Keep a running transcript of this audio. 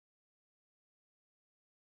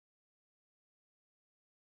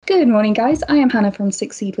Good morning, guys. I am Hannah from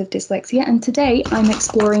Succeed with Dyslexia, and today I'm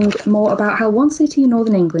exploring more about how one city in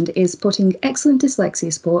Northern England is putting excellent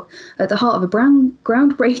dyslexia support at the heart of a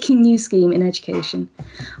groundbreaking new scheme in education.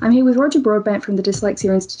 I'm here with Roger Broadbent from the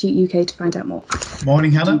Dyslexia Institute UK to find out more.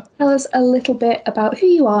 Morning, Hannah. Tell us a little bit about who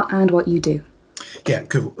you are and what you do. Yeah,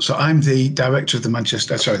 cool. So I'm the director of the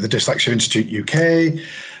Dyslexia Institute UK.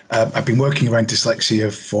 I've been working around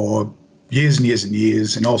dyslexia for years and years and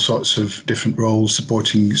years in all sorts of different roles,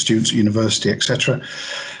 supporting students at university, etc.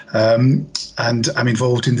 And I'm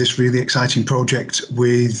involved in this really exciting project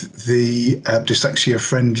with the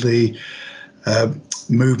dyslexia-friendly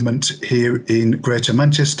movement here in Greater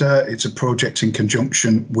Manchester. It's a project in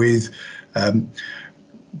conjunction with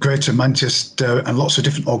Greater Manchester and lots of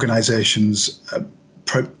different organisations,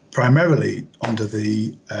 primarily under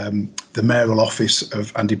the mayoral office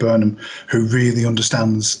of Andy Burnham, who really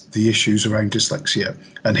understands the issues around dyslexia.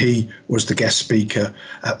 And he was the guest speaker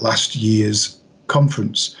at last year's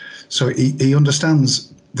conference. So he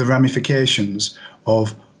understands the ramifications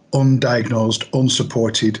of undiagnosed,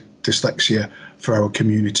 unsupported dyslexia for our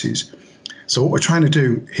communities. So what we're trying to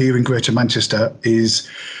do here in Greater Manchester is,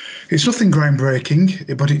 it's nothing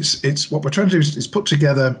groundbreaking, but it's what we're trying to do is put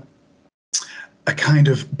together a kind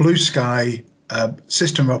of blue sky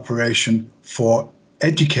system of operation for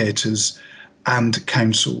educators and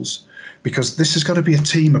councils, because this has got to be a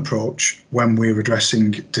team approach when we're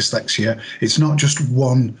addressing dyslexia. It's not just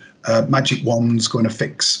one magic wand's going to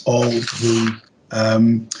fix all the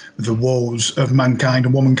woes of mankind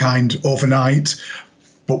and womankind overnight.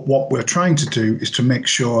 But what we're trying to do is to make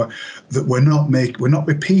sure that we're not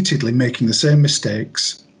repeatedly making the same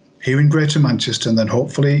mistakes here in Greater Manchester, and then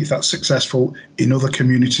hopefully, if that's successful, in other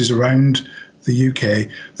communities around the UK,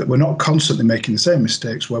 that we're not constantly making the same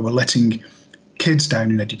mistakes where we're letting kids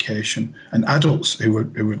down in education and adults who are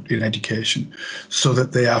in education, so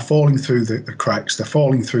that they are falling through the cracks, they're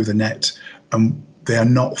falling through the net, and they are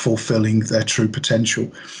not fulfilling their true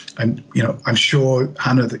potential. And, you know, I'm sure,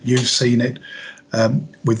 Hannah, that you've seen it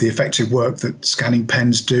with the effective work that scanning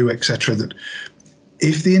pens do, etc., that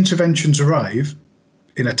if the interventions arrive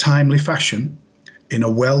in a timely fashion, in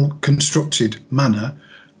a well-constructed manner,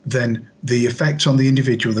 then the effect on the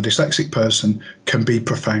individual, the dyslexic person, can be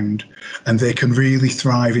profound, and they can really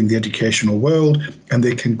thrive in the educational world, and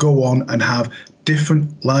they can go on and have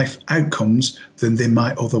different life outcomes than they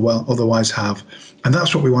might otherwise have. And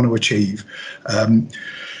that's what we want to achieve.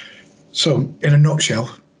 So in a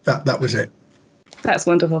nutshell, that was it. That's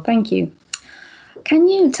wonderful. Thank you. Can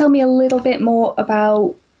you tell me a little bit more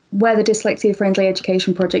about where the dyslexia-friendly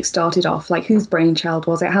education project started off? Like, whose brainchild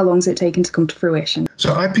was it? How long has it taken to come to fruition?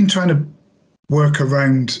 So I've been trying to work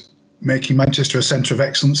around making Manchester a centre of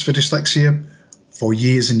excellence for dyslexia for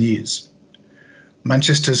years and years.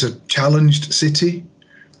 Manchester's a challenged city.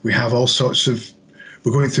 We have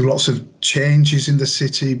we're going through lots of changes in the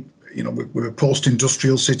city. You know, we're a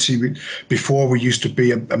post-industrial city. Before, we used to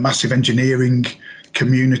be a massive engineering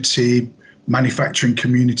community, manufacturing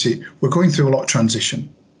community. We're going through a lot of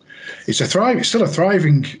transition. It's still a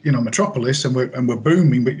thriving, metropolis, and we're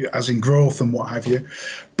booming, as in growth and what have you.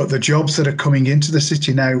 But the jobs that are coming into the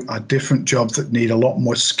city now are different jobs that need a lot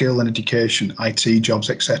more skill and education, IT jobs,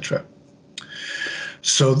 etc.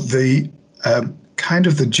 So the kind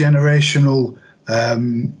of the generational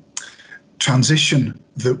transition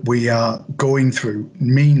that we are going through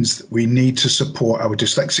means that we need to support our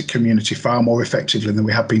dyslexic community far more effectively than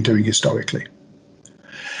we have been doing historically.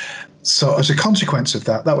 So as a consequence of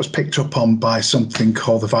that was picked up on by something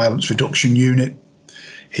called the Violence Reduction Unit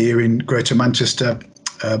here in Greater Manchester,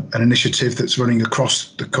 an initiative that's running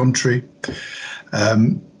across the country,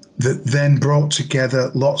 that then brought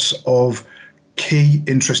together lots of key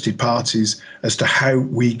interested parties as to how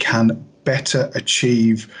we can better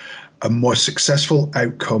achieve a more successful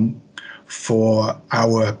outcome for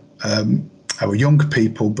our young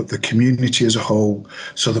people, but the community as a whole,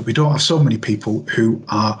 so that we don't have so many people who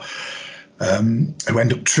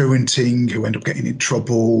end up truanting, who end up getting in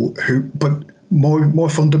trouble, but more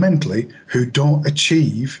fundamentally, who don't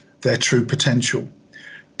achieve their true potential.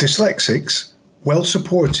 Dyslexics, well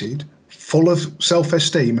supported, full of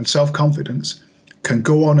self-esteem and self-confidence, can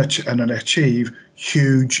go on and achieve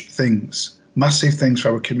huge things, massive things for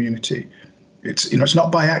our community. It's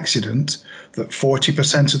not by accident that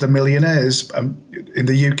 40% of the millionaires in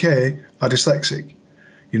the UK are dyslexic.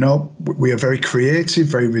 We are very creative,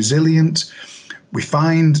 very resilient. We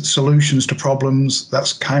find solutions to problems.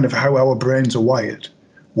 That's kind of how our brains are wired.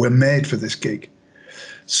 We're made for this gig.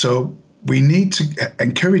 So we need to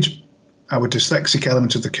encourage our dyslexic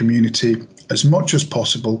element of the community as much as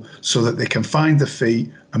possible so that they can find their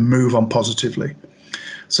feet and move on positively.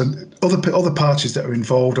 So other parties that are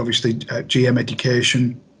involved, obviously, GM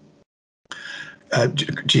Education,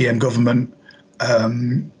 GM Government,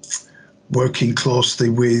 working closely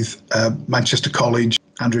with Manchester College,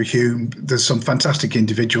 Andrew Hume. There's some fantastic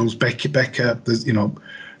individuals, Becca,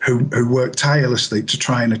 who work tirelessly to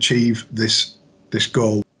try and achieve this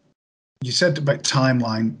goal. You said about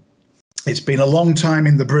timeline. It's been a long time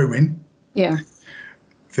in the brewing. Yeah.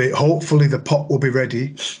 Hopefully the pot will be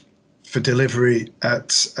ready for delivery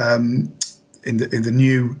in the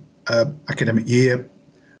new academic year,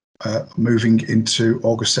 moving into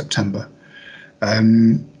August, September.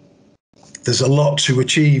 There's a lot to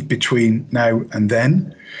achieve between now and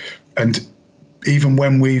then, and even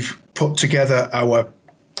when we've put together our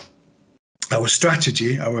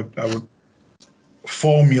strategy, our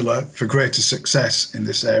formula for greater success in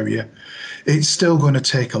this area, it's still going to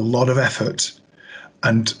take a lot of effort,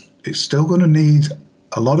 and it's still going to need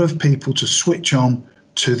a lot of people to switch on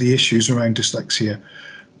to the issues around dyslexia,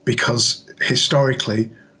 because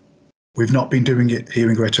historically we've not been doing it here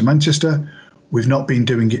in Greater Manchester, we've not been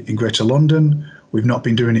doing it in Greater London, we've not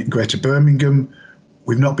been doing it in Greater Birmingham,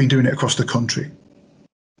 we've not been doing it across the country.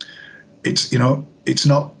 It's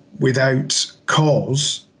not without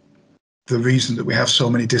cause the reason that we have so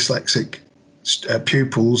many dyslexic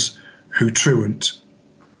pupils who truant,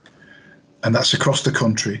 and that's across the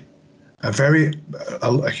country.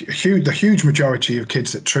 The huge majority of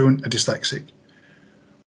kids that truant are dyslexic.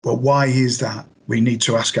 Well, why is that? We need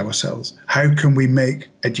to ask ourselves, how can we make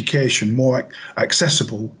education more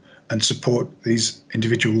accessible and support these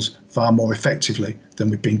individuals far more effectively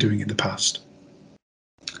than we've been doing in the past?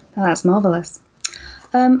 Oh, that's marvellous.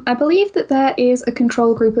 I believe that there is a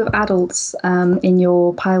control group of adults in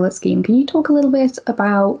your pilot scheme. Can you talk a little bit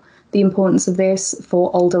about the importance of this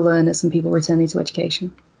for older learners and people returning to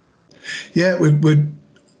education? Yeah, we're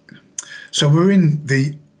in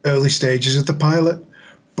the early stages of the pilot,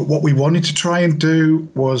 but what we wanted to try and do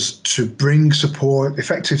was to bring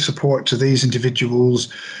effective support to these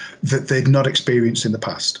individuals that they'd not experienced in the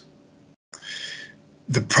past.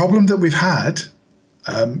 The problem that we've had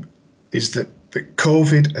is that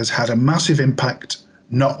COVID has had a massive impact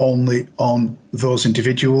not only on those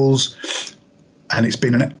individuals, and it's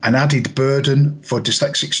been an added burden for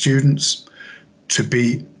dyslexic students to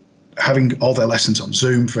be having all their lessons on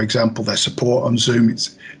Zoom, for example, their support on Zoom.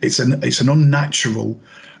 It's an unnatural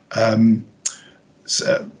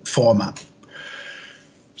format.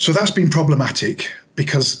 So that's been problematic,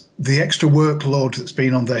 because the extra workload that's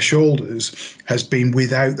been on their shoulders has been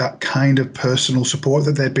without that kind of personal support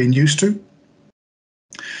that they've been used to.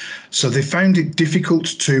 So they found it difficult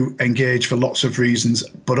to engage for lots of reasons,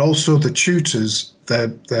 but also the tutors,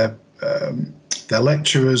 their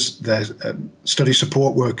lecturers, their study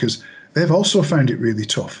support workers, they've also found it really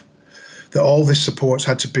tough. That all this support's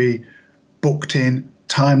had to be booked in,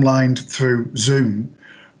 timelined through Zoom,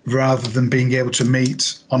 rather than being able to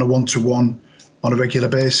meet on a one-to-one on a regular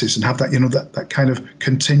basis and have that, that kind of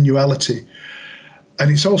continuality. And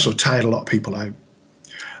it's also tired a lot of people out.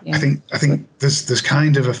 Yeah. I think there's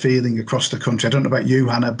kind of a feeling across the country. I don't know about you,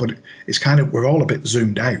 Hannah, but it's kind of, we're all a bit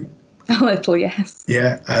zoomed out. A little, yes.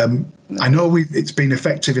 Yeah. I know it's been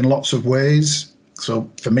effective in lots of ways. So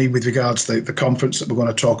for me, with regards to the conference that we're going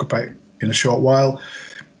to talk about in a short while,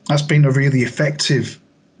 that's been a really effective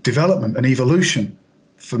development and evolution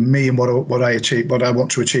for me and what I want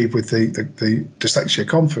to achieve with the Dyslexia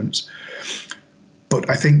conference. But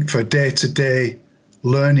I think for day-to-day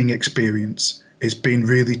learning experience, it's been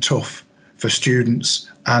really tough for students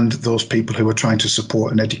and those people who are trying to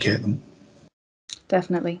support and educate them.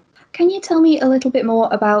 Definitely. Can you tell me a little bit more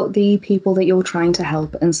about the people that you're trying to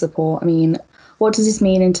help and support? I mean, what does this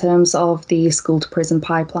mean in terms of the school to prison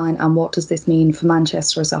pipeline, and what does this mean for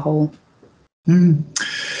Manchester as a whole?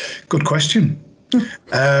 Good question.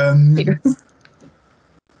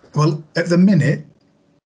 Well, at the minute,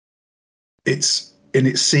 it's in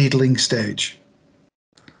its seedling stage.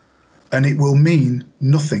 And it will mean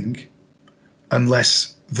nothing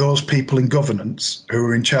unless those people in governance who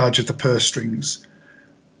are in charge of the purse strings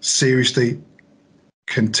seriously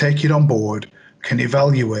can take it on board, can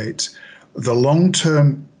evaluate the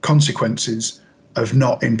long-term consequences of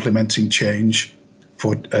not implementing change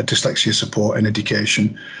for dyslexia support and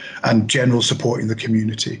education and general support in the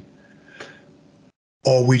community.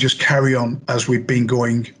 Or we just carry on as we've been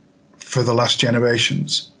going for the last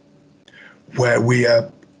generations, where we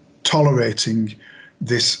are tolerating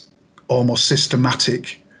this almost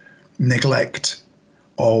systematic neglect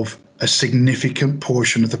of a significant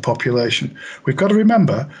portion of the population. We've got to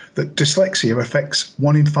remember that dyslexia affects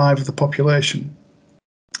 1 in 5 of the population.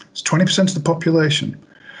 It's 20% of the population.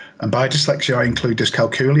 And by dyslexia, I include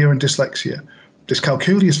dyscalculia and dyslexia.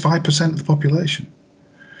 Dyscalculia is 5% of the population.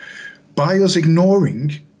 By us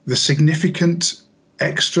ignoring the significant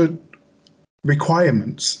extra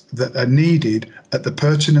requirements that are needed at the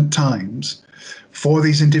pertinent times for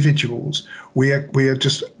these individuals, we are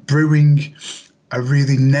just brewing a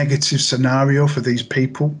really negative scenario for these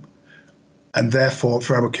people and therefore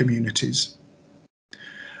for our communities.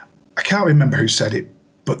 I can't remember who said it,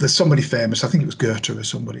 but there's somebody famous, I think it was Goethe or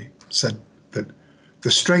somebody, said that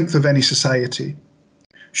the strength of any society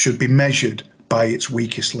should be measured by its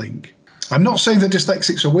weakest link. I'm not saying that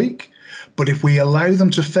dyslexics are weak, but if we allow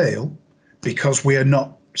them to fail because we are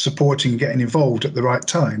not supporting and getting involved at the right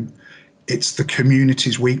time, it's the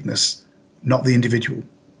community's weakness, not the individual.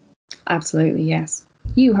 Absolutely, yes.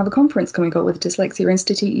 You have a conference coming up with Dyslexia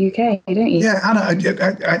Institute UK, don't you? Yeah, Anna,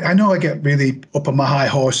 I know I get really up on my high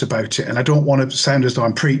horse about it, and I don't want to sound as though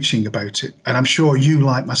I'm preaching about it. And I'm sure you,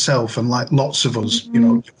 like myself, and like lots of us, you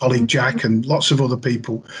know, your colleague Jack and lots of other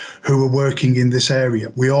people who are working in this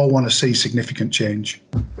area, we all want to see significant change.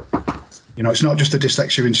 You know, it's not just the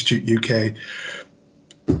Dyslexia Institute UK,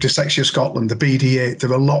 Dyslexia Scotland, the BDA.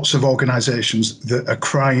 There are lots of organisations that are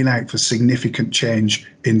crying out for significant change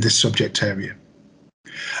in this subject area.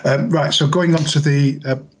 Right, so going on to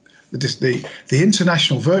the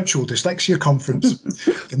International Virtual Dyslexia Conference,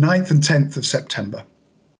 the 9th and 10th of September.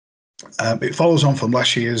 It follows on from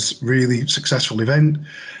last year's really successful event,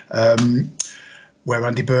 where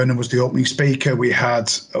Andy Burnham was the opening speaker. We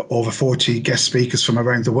had over 40 guest speakers from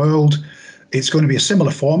around the world. It's going to be a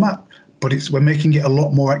similar format, but we're making it a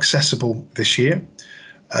lot more accessible this year.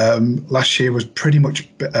 Last year was pretty much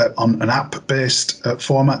on an app-based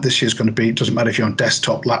format. This year's going to be, it doesn't matter if you're on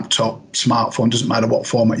desktop, laptop, smartphone, doesn't matter what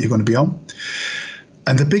format you're going to be on.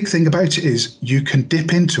 And the big thing about it is you can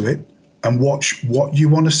dip into it and watch what you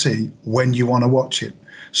want to see when you want to watch it.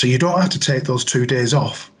 So you don't have to take those 2 days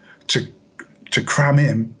off to cram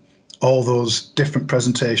in all those different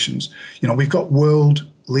presentations. You know, we've got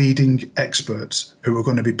world-leading experts who are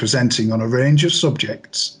going to be presenting on a range of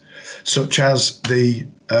subjects, such as the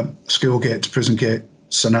school gate to prison gate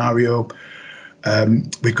scenario.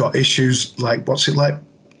 We've got issues like, what's it like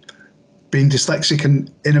being dyslexic and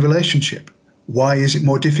in a relationship? Why is it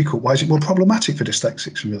more difficult? Why is it more problematic for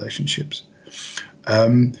dyslexics in relationships?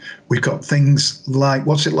 We've got things like,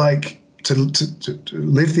 what's it like to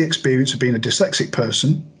live the experience of being a dyslexic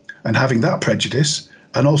person and having that prejudice,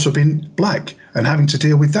 and also being black and having to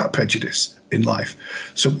deal with that prejudice in life.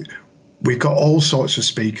 So we've got all sorts of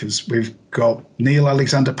speakers. We've got Neil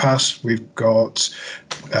Alexander Pass. We've got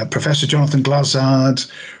Professor Jonathan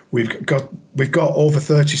Glazard. We've got over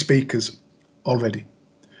 30 speakers already.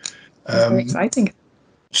 That's very exciting.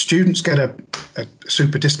 Students get a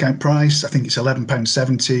super discount price. I think it's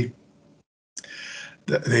 £11.70.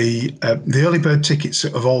 The early bird tickets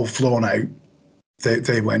have all flown out.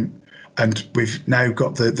 They went, and we've now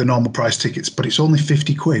got the normal price tickets, but it's only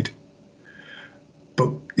 50 quid. But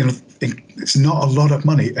you know, it's not a lot of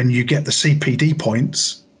money, and you get the CPD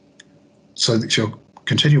points, so that's your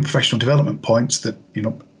continual professional development points that, you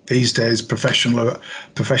know, these days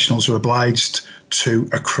professionals are obliged to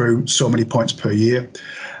accrue so many points per year.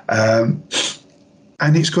 And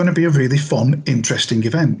it's going to be a really fun, interesting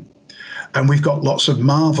event. And we've got lots of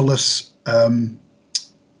marvellous,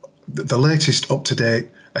 the latest up-to-date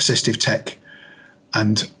assistive tech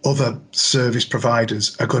and other service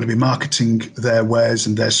providers are going to be marketing their wares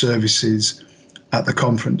and their services at the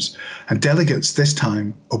conference. And delegates this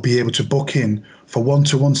time will be able to book in for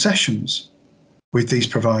one-to-one sessions with these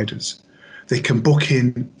providers. They can book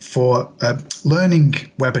in for learning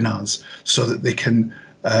webinars so that they can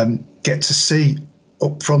get to see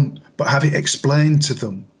up front, but have it explained to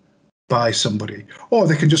them by somebody, or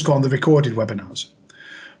they can just go on the recorded webinars.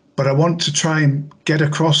 But I want to try and get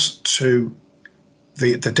across to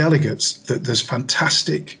the delegates that there's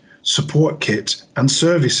fantastic support kit and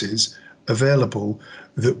services available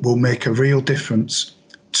that will make a real difference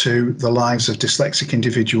to the lives of dyslexic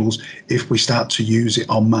individuals if we start to use it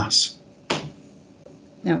en masse.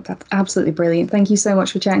 No, that's absolutely brilliant. Thank you so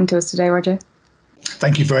much for chatting to us today, Roger.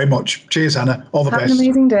 Thank you very much. Cheers, Anna. All the best. Have an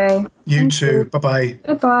amazing day. You too. Bye-bye.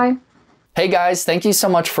 Goodbye. Hey guys, thank you so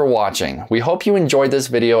much for watching. We hope you enjoyed this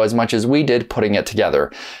video as much as we did putting it together.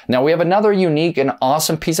 Now we have another unique and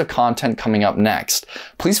awesome piece of content coming up next.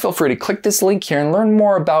 Please feel free to click this link here and learn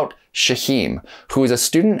more about Shaheem, who is a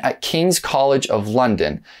student at King's College of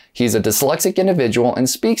London. He's a dyslexic individual and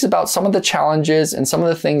speaks about some of the challenges and some of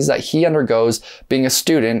the things that he undergoes being a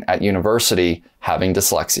student at university having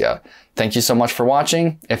dyslexia. Thank you so much for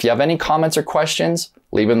watching. If you have any comments or questions,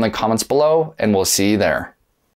 leave them in the comments below and we'll see you there.